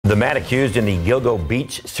The man accused in the Gilgo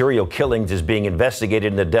Beach serial killings is being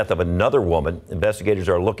investigated in the death of another woman. Investigators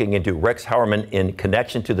are looking into Rex Hauerman in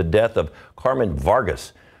connection to the death of Carmen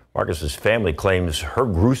Vargas. Vargas's family claims her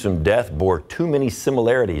gruesome death bore too many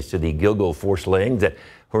similarities to the Gilgo forced layings that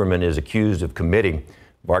Hauerman is accused of committing.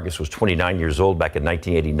 Vargas was 29 years old back in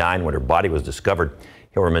 1989 when her body was discovered.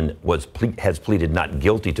 Hauerman has pleaded not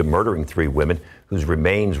guilty to murdering 3 women whose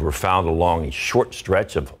remains were found along a short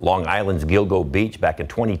stretch of Long Island's Gilgo Beach back in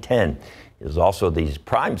 2010. He is also the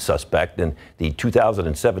prime suspect in the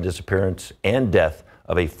 2007 disappearance and death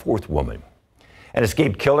of a 4th woman. An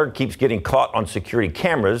escaped killer keeps getting caught on security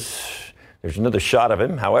cameras. There's another shot of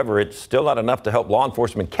him. However, it's still not enough to help law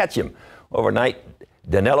enforcement catch him. Overnight,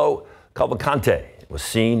 Danilo Cavalcante was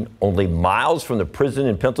seen only miles from the prison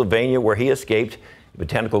in Pennsylvania where he escaped. The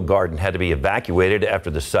botanical garden had to be evacuated after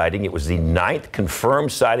the sighting. It was the 9th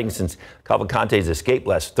confirmed sighting since Cavalcante's escape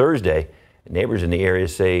last Thursday. Neighbors in the area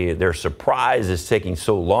say they're surprised it's taking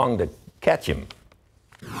so long to catch him.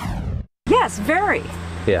 Yes, very.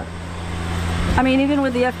 Yeah. I mean, even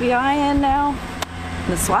with the FBI in now,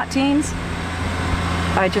 the SWAT teams,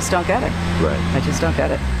 I just don't get it. Right. I just don't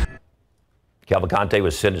get it. Cavalcante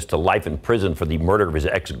was sentenced to life in prison for the murder of his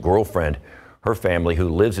ex-girlfriend. Her family, who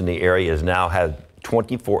lives in the area, has now had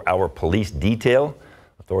 24-hour police detail.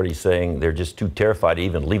 Authorities saying they're just too terrified to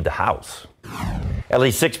even leave the house. At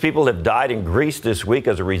least 6 people have died in Greece this week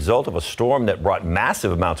as a result of a storm that brought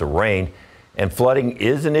massive amounts of rain, and flooding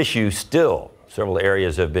is an issue still. Several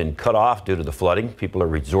areas have been cut off due to the flooding. People are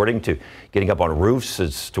resorting to getting up on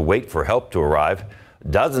roofs to wait for help to arrive.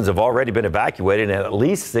 Dozens have already been evacuated, and at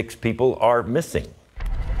least 6 people are missing.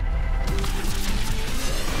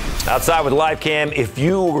 Outside with Live Cam, if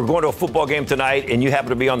you were going to a football game tonight and you happen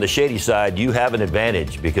to be on the shady side, you have an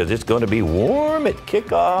advantage because it's going to be warm at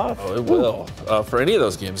kickoff. Oh, it will. For any of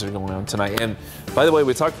those games that are going on tonight. And by the way,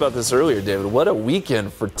 we talked about this earlier, David. What a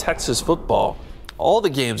weekend for Texas football. All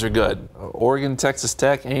the games are good. Oregon, Texas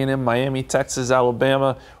Tech, A&M, Miami, Texas,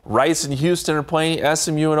 Alabama. Rice and Houston are playing.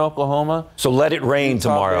 SMU and Oklahoma. So let it rain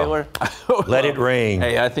Utah, tomorrow. Baylor. Let it rain.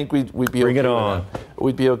 Hey, I think we'd be Bring okay it on. with that.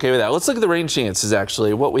 We'd be okay with that. Let's look at the rain chances,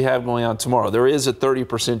 actually, what we have going on tomorrow. There is a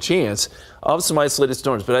 30% chance of some isolated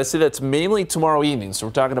storms, but I say that's mainly tomorrow evening. So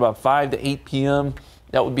we're talking about 5 to 8 p.m.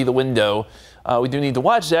 That would be the window. We do need to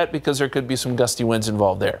watch that because there could be some gusty winds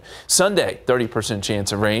involved there. Sunday, 30%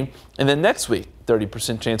 chance of rain. And then next week,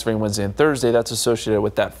 30% chance of rain Wednesday and Thursday. That's associated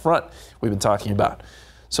with that front we've been talking about.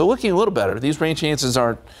 So looking a little better. These rain chances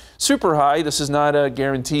aren't super high. This is not a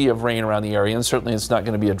guarantee of rain around the area, and certainly it's not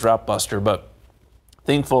going to be a drought buster, but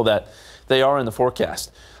thankful that they are in the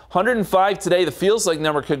forecast. 105 today. The feels like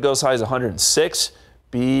number could go as high as 106.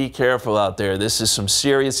 Be careful out there. This is some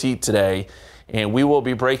serious heat today, and we will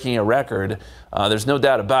be breaking a record. There's no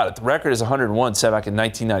doubt about it. The record is 101 set back in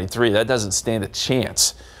 1993. That doesn't stand a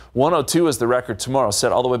chance. 102 is the record tomorrow,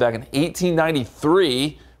 set all the way back in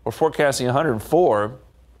 1893. We're forecasting 104.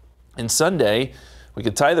 And Sunday, we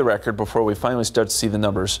could tie the record before we finally start to see the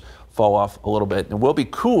numbers fall off a little bit. And we'll be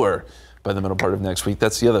cooler by the middle part of next week.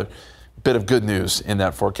 That's the other bit of good news in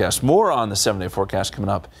that forecast. More on the 7-day forecast coming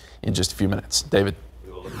up in just a few minutes. David.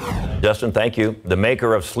 Justin, thank you. The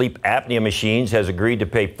maker of sleep apnea machines has agreed to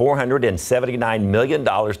pay $479 million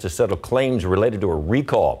to settle claims related to a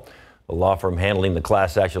recall. The law firm handling the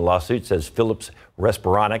class action lawsuit says Philips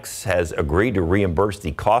Respironics has agreed to reimburse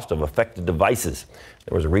the cost of affected devices.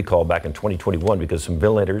 There was a recall back in 2021 because some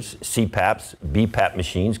ventilators, CPAPs, BPAP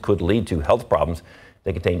machines could lead to health problems.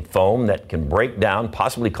 They contain foam that can break down,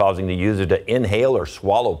 possibly causing the user to inhale or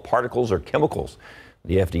swallow particles or chemicals.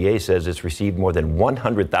 The FDA says it's received more than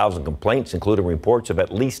 100,000 complaints, including reports of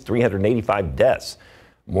at least 385 deaths.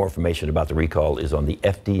 More information about the recall is on the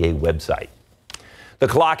FDA website. The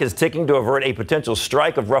clock is ticking to avert a potential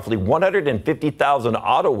strike of roughly 150,000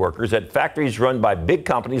 auto workers at factories run by big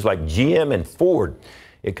companies like GM and Ford.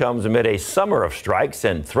 It comes amid a summer of strikes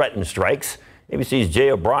and threatened strikes. ABC's Jay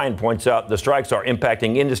O'Brien points out the strikes are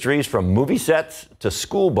impacting industries from movie sets to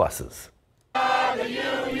school buses.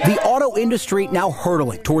 The auto industry now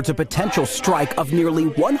hurtling towards a potential strike of nearly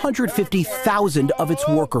 150,000 of its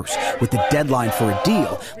workers, with the deadline for a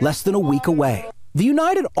deal less than a week away. The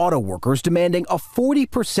United Auto Workers demanding a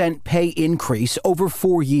 40% pay increase over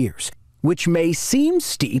 4 years, which may seem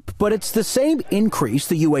steep, but it's the same increase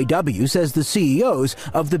the UAW says the CEOs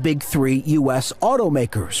of the big 3 U.S.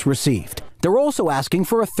 automakers received. They're also asking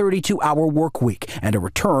for a 32-hour work week and a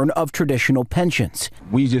return of traditional pensions.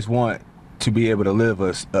 We just want to be able to live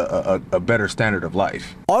a better standard of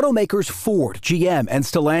life. Automakers Ford, GM, and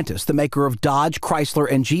Stellantis, the maker of Dodge,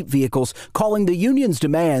 Chrysler, and Jeep vehicles, calling the union's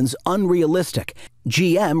demands unrealistic.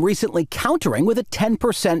 GM recently countering with a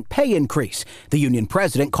 10% pay increase. The union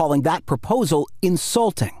president calling that proposal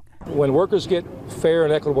insulting. When workers get fair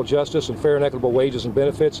and equitable justice and fair and equitable wages and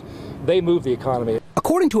benefits, they move the economy.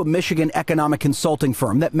 According to a Michigan economic consulting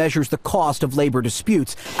firm that measures the cost of labor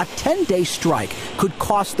disputes, a 10-day strike could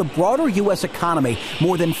cost the broader U.S. economy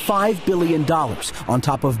more than $5 billion, on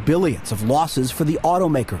top of billions of losses for the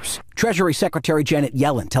automakers. Treasury Secretary Janet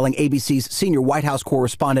Yellen telling ABC's senior White House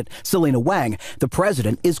correspondent Selena Wang the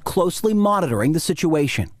president is closely monitoring the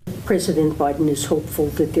situation. President Biden is hopeful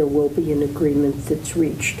that there will be an agreement that's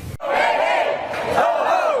reached.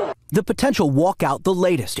 The potential walkout, the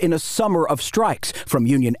latest in a summer of strikes, from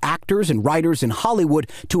union actors and writers in Hollywood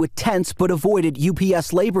to a tense but avoided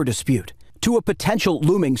UPS labor dispute, to a potential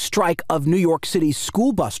looming strike of New York City's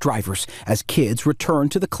school bus drivers as kids return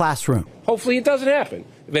to the classroom. Hopefully it doesn't happen.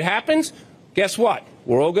 If it happens, guess what?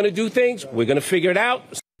 We're all going to do things. We're going to figure it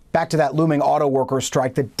out. Back to that looming auto workers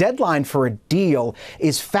strike, the deadline for a deal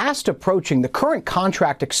is fast approaching. The current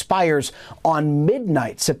contract expires on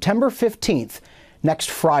midnight, September 15th.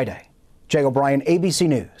 Next Friday. Jay O'Brien, ABC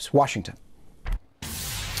News, Washington.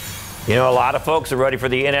 You know, a lot of folks are ready for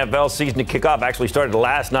the NFL season to kick off. Actually started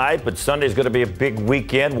last night, but Sunday's going to be a big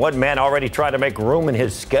weekend. One man already tried to make room in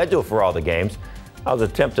his schedule for all the games. His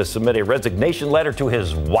attempt to submit a resignation letter to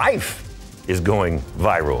his wife is going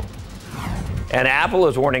viral. And Apple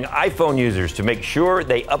is warning iPhone users to make sure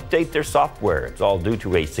they update their software. It's all due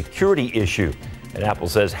to a security issue. And Apple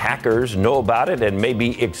says hackers know about it and may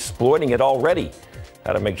be exploiting it already.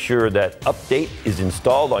 How to make sure that update is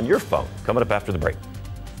installed on your phone. Coming up after the break.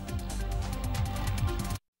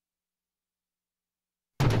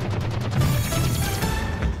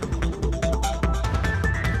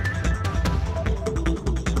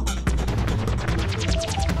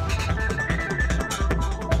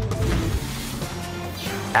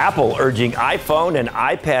 Apple urging iPhone and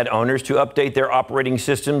iPad owners to update their operating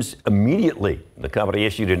systems immediately. The company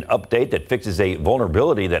issued an update that fixes a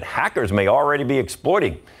vulnerability that hackers may already be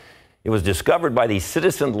exploiting. It was discovered by the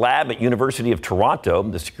Citizen Lab at University of Toronto.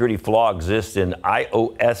 The security flaw exists in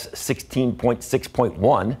iOS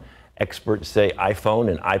 16.6.1. Experts say iPhone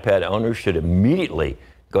and iPad owners should immediately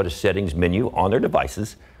go to Settings menu on their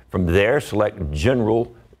devices. From there, select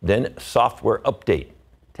General, then Software Update.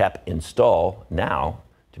 Tap Install now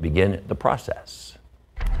to begin the process.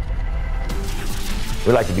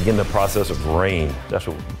 We like to begin the process of rain. That's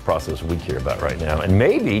what process we care about right now. And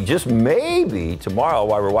maybe, just maybe, tomorrow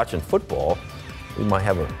while we're watching football, we might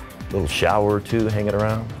have a little shower or two hanging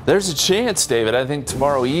around. There's a chance, David, I think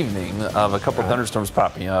tomorrow evening of a couple thunderstorms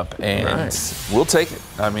popping up, and we'll take it.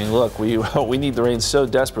 I mean, look, we need the rain so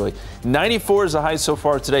desperately. 94 is the high so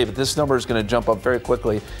far today, but this number is going to jump up very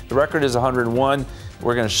quickly. The record is 101.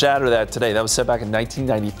 We're going to shatter that today. That was set back in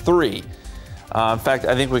 1993. In fact,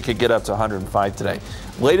 I think we could get up to 105 today.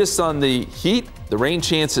 Latest on the heat, the rain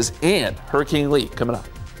chances, and Hurricane Lee coming up.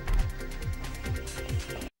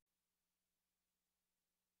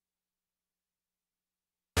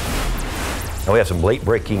 Now we have some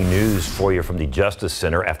late-breaking news for you from the Justice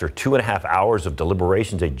Center. After 2.5 hours of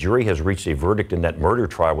deliberations, a jury has reached a verdict in that murder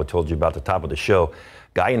trial we told you about at the top of the show.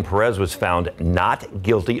 Guyan Perez was found not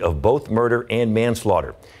guilty of both murder and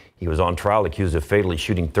manslaughter. He was on trial accused of fatally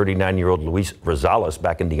shooting 39-year-old Luis Rosales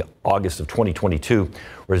back in the August of 2022.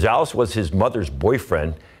 Rosales was his mother's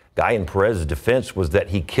boyfriend. Guyan Perez's defense was that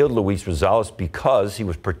he killed Luis Rosales because he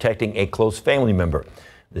was protecting a close family member.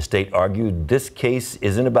 The state argued this case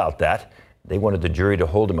isn't about that. They wanted the jury to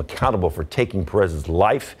hold him accountable for taking Perez's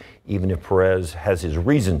life, even if Perez has his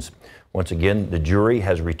reasons. Once again, the jury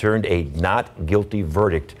has returned a not guilty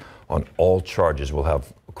verdict on all charges. We'll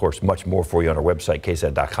have, of course, much more for you on our website,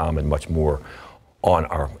 KSAT12, and much more on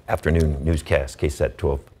our afternoon newscast,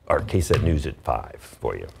 KSAT12, or KSAT News at 5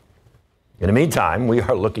 for you. In the meantime, we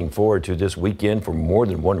are looking forward to this weekend for more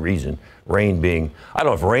than one reason. Rain being, I don't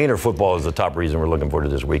know if rain or football is the top reason we're looking forward to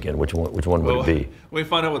this weekend. Which one would it be? We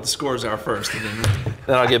find out what the scores are first, and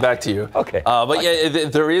then I'll get back to you. Okay. But yeah,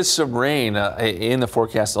 there is some rain in the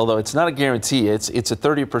forecast, although it's not a guarantee. It's a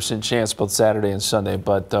 30% chance both Saturday and Sunday,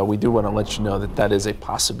 but we do want to let you know that that is a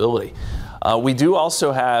possibility. We do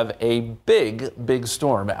also have a big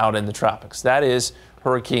storm out in the tropics. That is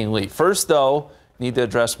Hurricane Lee. First, though, need to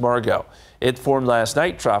address Margot. It formed last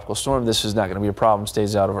night, tropical storm. This is not going to be a problem.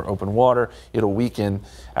 Stays out over open water. It'll weaken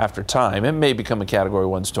after time. It may become a Category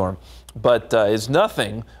 1 storm, but it's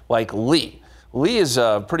nothing like Lee. Lee is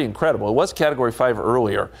pretty incredible. It was Category 5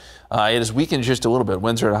 earlier. It has weakened just a little bit.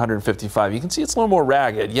 Winds are at 155. You can see it's a little more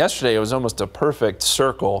ragged. Yesterday, it was almost a perfect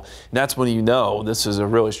circle, and that's when you know this is a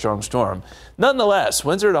really strong storm. Nonetheless,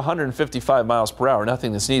 winds are at 155 miles per hour,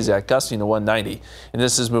 nothing to sneeze at, gusting to 190. And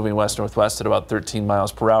this is moving west-northwest at about 13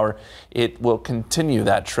 miles per hour. It will continue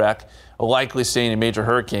that trek, likely staying a major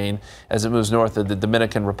hurricane as it moves north of the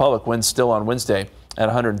Dominican Republic. Winds still on Wednesday at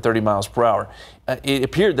 130 miles per hour. It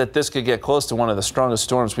appeared that this could get close to one of the strongest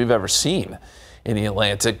storms we've ever seen in the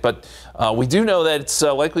Atlantic, but we do know that it's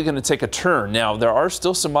likely going to take a turn. Now, there are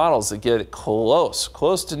still some models that get it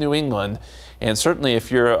close to New England, and certainly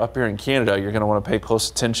if you're up here in Canada, you're going to want to pay close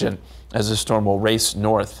attention as the storm will race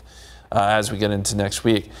north as we get into next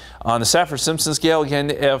week. On the Saffir-Simpson scale,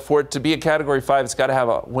 again, for it to be a Category 5, it's got to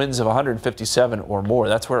have winds of 157 or more.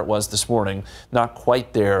 That's where it was this morning, not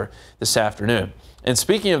quite there this afternoon. And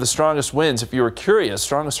speaking of the strongest winds, if you were curious,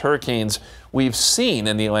 strongest hurricanes we've seen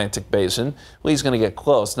in the Atlantic Basin, Lee's going to get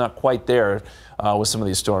close, not quite there with some of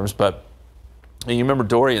these storms, but you remember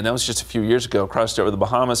Dorian, that was just a few years ago, crossed over the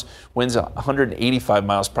Bahamas, winds 185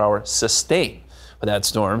 miles per hour, sustained with that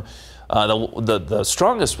storm. The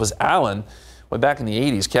strongest was Allen, way back in the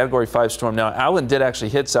 80s, Category 5 storm. Now, Allen did actually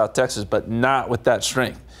hit South Texas, but not with that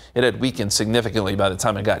strength. It had weakened significantly by the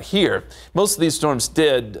time it got here. Most of these storms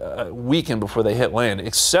did weaken before they hit land,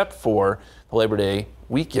 except for the Labor Day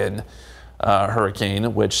weekend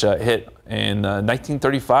hurricane, which hit in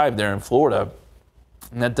 1935 there in Florida,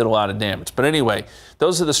 and that did a lot of damage. But anyway,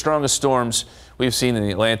 those are the strongest storms we've seen in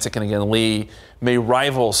the Atlantic, and again, Lee may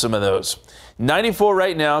rival some of those. 94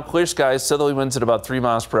 right now, clear skies, southerly winds at about 3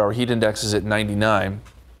 miles per hour, heat index is at 99.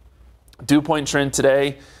 Dew point trend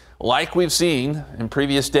today, like we've seen in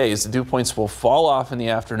previous days, the dew points will fall off in the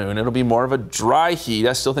afternoon. It'll be more of a dry heat.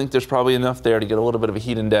 I still think there's probably enough there to get a little bit of a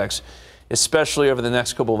heat index, especially over the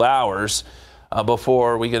next couple of hours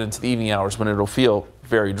before we get into the evening hours when it'll feel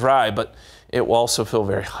very dry, but it will also feel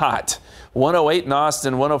very hot. 108 in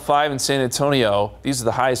Austin, 105 in San Antonio. These are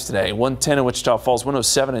the highs today. 110 in Wichita Falls,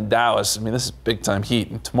 107 in Dallas. I mean, this is big time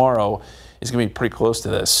heat, and tomorrow is going to be pretty close to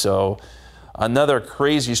this. So another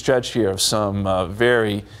crazy stretch here of some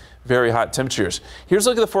very hot temperatures. Here's a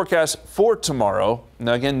look at the forecast for tomorrow.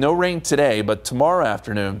 Now, again, no rain today, but tomorrow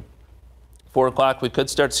afternoon, 4 o'clock, we could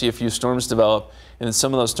start to see a few storms develop, and then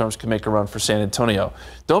some of those storms could make a run for San Antonio.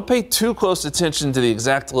 Don't pay too close attention to the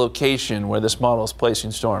exact location where this model is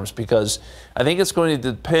placing storms, because I think it's going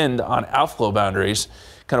to depend on outflow boundaries,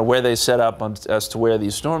 kind of where they set up as to where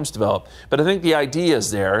these storms develop. But I think the idea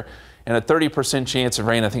is there, and a 30% chance of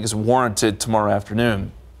rain I think is warranted tomorrow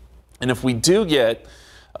afternoon. And if we do get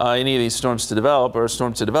any of these storms to develop, or a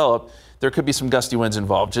storm to develop, there could be some gusty winds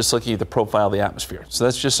involved, just looking at the profile of the atmosphere. So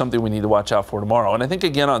that's just something we need to watch out for tomorrow. And I think,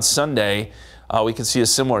 again, on Sunday, we can see a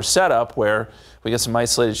similar setup where we get some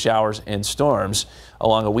isolated showers and storms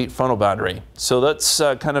along a weak frontal boundary. So that's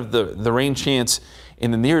kind of the rain chance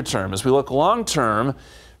in the near term. As we look long term,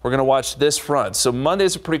 we're going to watch this front. So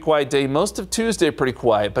Monday's a pretty quiet day. Most of Tuesday pretty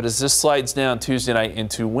quiet, but as this slides down Tuesday night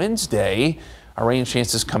into Wednesday, our rain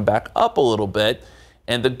chances come back up a little bit.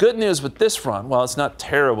 And the good news with this front, while it's not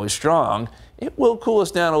terribly strong, it will cool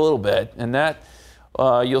us down a little bit, and that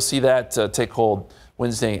you'll see that take hold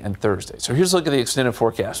Wednesday and Thursday. So here's a look at the extended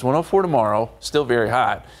forecast. 104 tomorrow, still very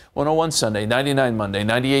hot. 101 Sunday, 99 Monday,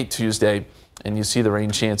 98 Tuesday, and you see the rain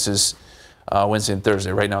chances Wednesday and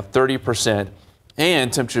Thursday. Right now, 30%,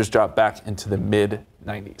 and temperatures drop back into the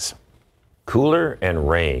mid-90s. Cooler and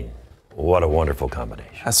rain. What a wonderful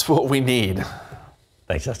combination. That's what we need.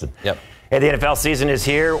 Thanks, Justin. Yep. Hey, the NFL season is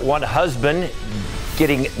here. One husband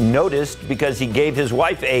getting noticed because he gave his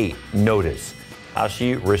wife a notice. How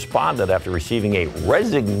she responded after receiving a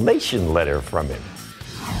resignation letter from him.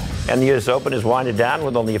 And the U.S. Open is winding down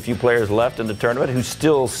with only a few players left in the tournament who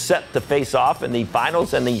still set to face off in the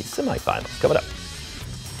finals and the semifinals. Coming up.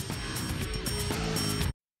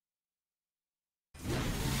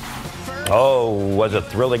 Oh, was a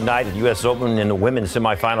thrilling night at U.S. Open in the women's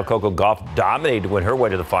semifinal. Coco Gauff dominated to win her way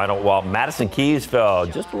to the final, while Madison Keys fell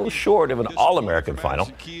just a little short of an All-American final.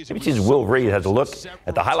 ABC's Will Reed has a look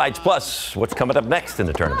at the highlights, plus what's coming up next in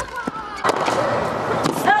the tournament.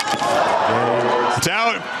 It's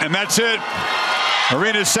out, and that's it.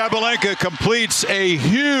 Aryna Sabalenka completes a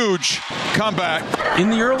huge comeback. In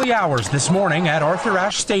the early hours this morning at Arthur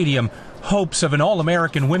Ashe Stadium, hopes of an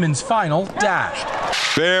All-American women's final dashed.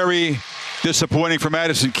 Very disappointing for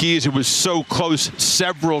Madison Keys. It was so close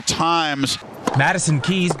several times. Madison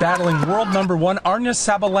Keys battling world number 1 Aryna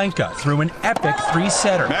Sabalenka through an epic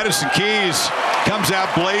 3-setter. Madison Keys comes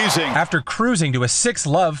out blazing. After cruising to a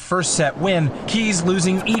 6-love first set win, Keys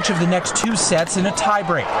losing each of the next 2 sets in a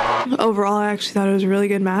tiebreak. Overall, I actually thought it was a really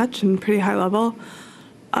good match and pretty high level.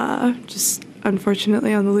 Just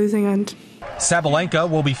unfortunately on the losing end. Sabalenka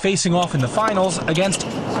will be facing off in the finals against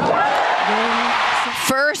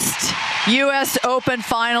first U.S. Open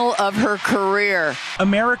final of her career,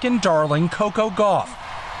 American darling Coco Gauff,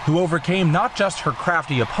 who overcame not just her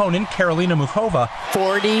crafty opponent, Karolina Muchova.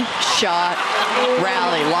 40-shot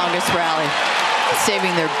rally, longest rally,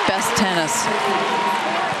 saving their best tennis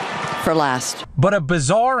for last. But a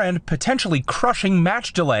bizarre and potentially crushing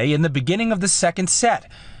match delay in the beginning of the second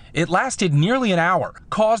set. It lasted nearly an hour,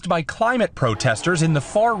 caused by climate protesters in the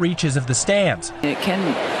far reaches of the stands. It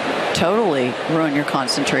can totally ruin your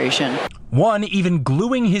concentration. One even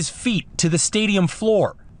gluing his feet to the stadium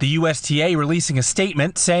floor. The USTA releasing a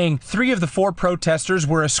statement saying 3 of the 4 protesters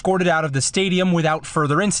were escorted out of the stadium without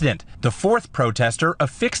further incident. The 4th protester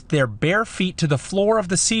affixed their bare feet to the floor of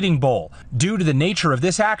the seating bowl. Due to the nature of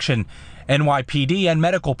this action, NYPD and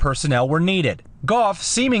medical personnel were needed. Gauff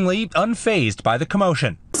seemingly unfazed by the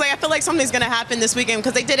commotion. I feel like something's going to happen this weekend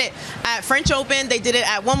because they did it at French Open, they did it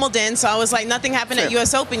at Wimbledon, so I was like, nothing happened at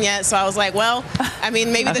US Open yet, so I was like, well, I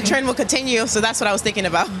mean, maybe the trend will continue, so that's what I was thinking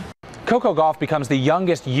about. Coco Gauff becomes the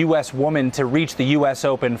youngest U.S. woman to reach the U.S.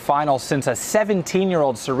 Open final since a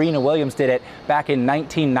 17-year-old Serena Williams did it back in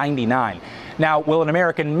 1999. Now, will an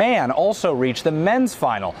American man also reach the men's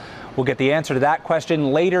final? We'll get the answer to that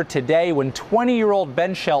question later today when 20-year-old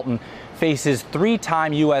Ben Shelton faces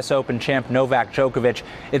 3-time U.S. Open champ Novak Djokovic.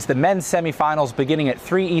 It's the men's semifinals beginning at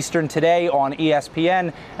 3 Eastern today on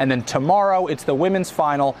ESPN, and then tomorrow it's the women's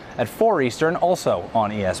final at 4 Eastern, also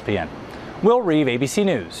on ESPN. Will Reeve, ABC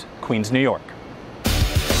News, Queens, New York.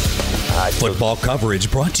 Football coverage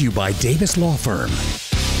brought to you by Davis Law Firm.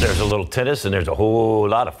 There's a little tennis and there's a whole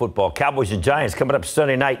lot of football. Cowboys and Giants coming up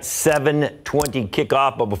Sunday night, 7:20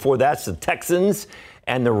 kickoff. But before that's the Texans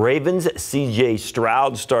and the Ravens. C.J.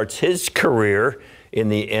 Stroud starts his career in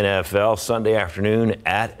the NFL Sunday afternoon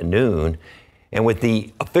at noon. And with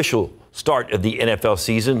the official start of the NFL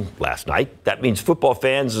season last night, that means football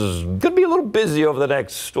fans is going to be a little busy over the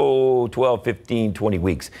next 12, 15, 20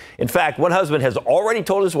 weeks. In fact, one husband has already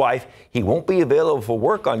told his wife he won't be available for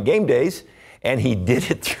work on game days, and he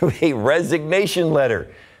did it through a resignation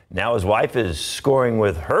letter. Now his wife is scoring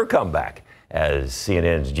with her comeback, as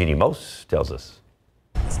CNN's Jeannie Mose tells us.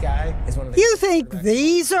 This guy is one of the... You think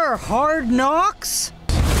these are hard knocks?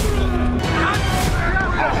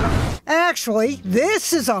 Actually,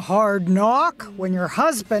 this is a hard knock when your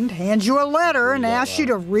husband hands you a letter and asks you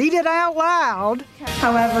to read it out loud.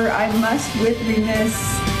 However, I must with remiss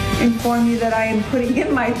inform you that I am putting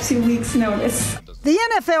in my 2 weeks' notice. The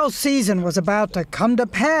NFL season was about to come to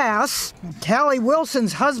pass, and Callie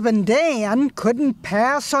Wilson's husband Dan couldn't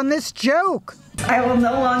pass on this joke. I will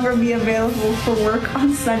no longer be available for work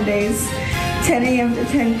on Sundays, 10 a.m. to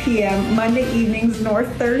 10 p.m., Monday evenings nor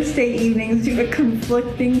Thursday evenings due to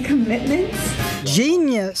conflicting commitments.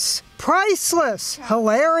 Genius, priceless,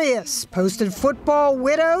 hilarious, posted football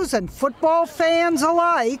widows and football fans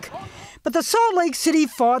alike. But the Salt Lake City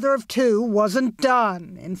father of 2 wasn't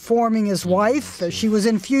done, informing his wife that she was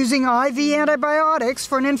infusing IV antibiotics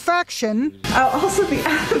for an infection. I'll also be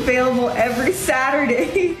available every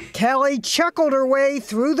Saturday. Kelly chuckled her way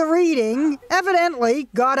through the reading, evidently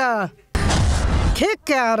got a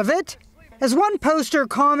kick out of it. As one poster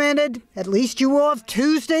commented, "At least you will have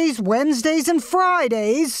Tuesdays, Wednesdays, and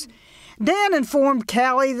Fridays." Dan informed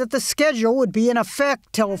Callie that the schedule would be in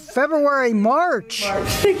effect till February, March.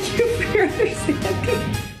 Thank you for your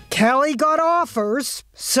understanding. Callie got offers.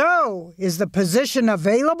 So, is the position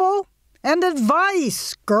available? And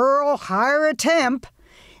advice, girl, hire a temp.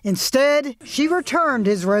 Instead, she returned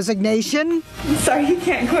his resignation. I'm sorry, you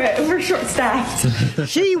can't quit. We're short-staffed.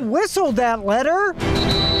 She whistled that letter.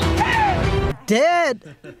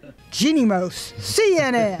 Dead. Jeannie Mose,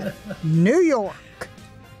 CNN, New York.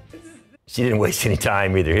 She didn't waste any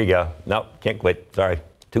time either. Here you go. Nope, can't quit. Sorry.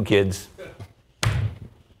 2 kids.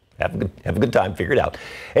 Have a good time. Figure it out.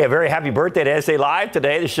 Hey, a very happy birthday to SA Live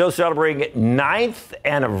today. The show's celebrating its 9th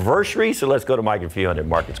anniversary. So let's go to Mike and Fiona at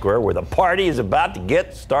Market Square, where the party is about to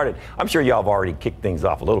get started. I'm sure y'all have already kicked things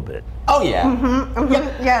off a little bit. Oh, yeah.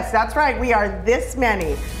 Yep. Yes, that's right. We are this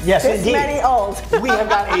many. Yes, this indeed. many old. We have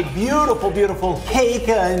got a beautiful, beautiful cake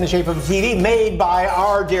in the shape of a TV made by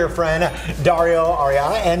our dear friend Dario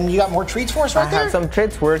Ariana. And you got more treats for us right there? I have some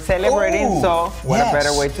treats. We're celebrating, so what a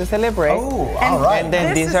better way to celebrate. Oh, all right. And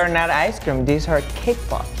then these are not ice cream. These are cake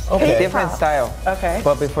pops. Okay. Different style. Okay.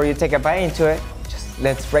 But before you take a bite into it,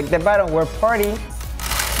 let's break the bottom. We're partying.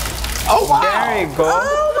 Oh, wow. There you go.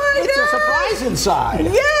 Oh my It's God. a surprise inside.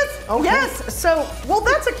 Yes. Okay. Yes. So, well,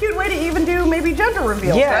 that's a cute way to even do maybe gender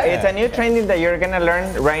reveals. Yeah, right? it's a new trending that you're gonna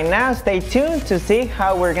learn right now. Stay tuned to see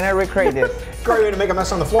how we're gonna recreate this. Great way to make a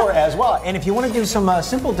mess on the floor as well. And if you want to do some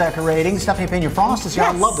simple decorating, Stephanie Pena Frost is here.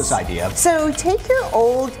 I love this idea. So take your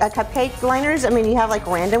old cupcake liners. I mean, you have like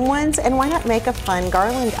random ones, and why not make a fun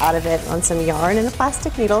garland out of it on some yarn and a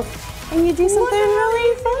plastic needle, and you do something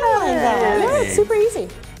really fun. Yeah, it's super easy.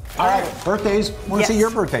 All right, birthdays. Want to see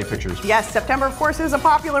your birthday pictures? Yes, September, of course, is a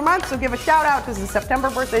popular month, so give a shout out to the September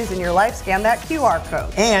birthdays in your life. Scan that QR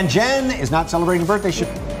code. And Jen is not celebrating birthday.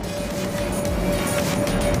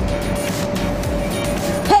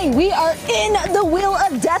 Hey, we are in the Wheel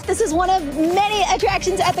of Death. This is one of many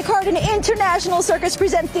attractions at the Carden International Circus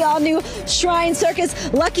presents the all-new Shrine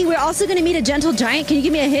Circus. Lucky, we're also going to meet a gentle giant. Can you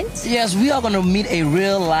give me a hint? Yes, we are going to meet a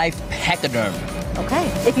real-life pachyderm. Okay,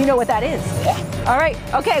 if you know what that is. Yeah. All right,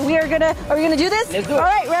 okay, are we gonna do this? Let's do it. All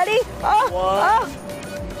right, ready? One,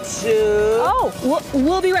 two. Oh,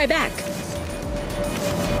 we'll be right back.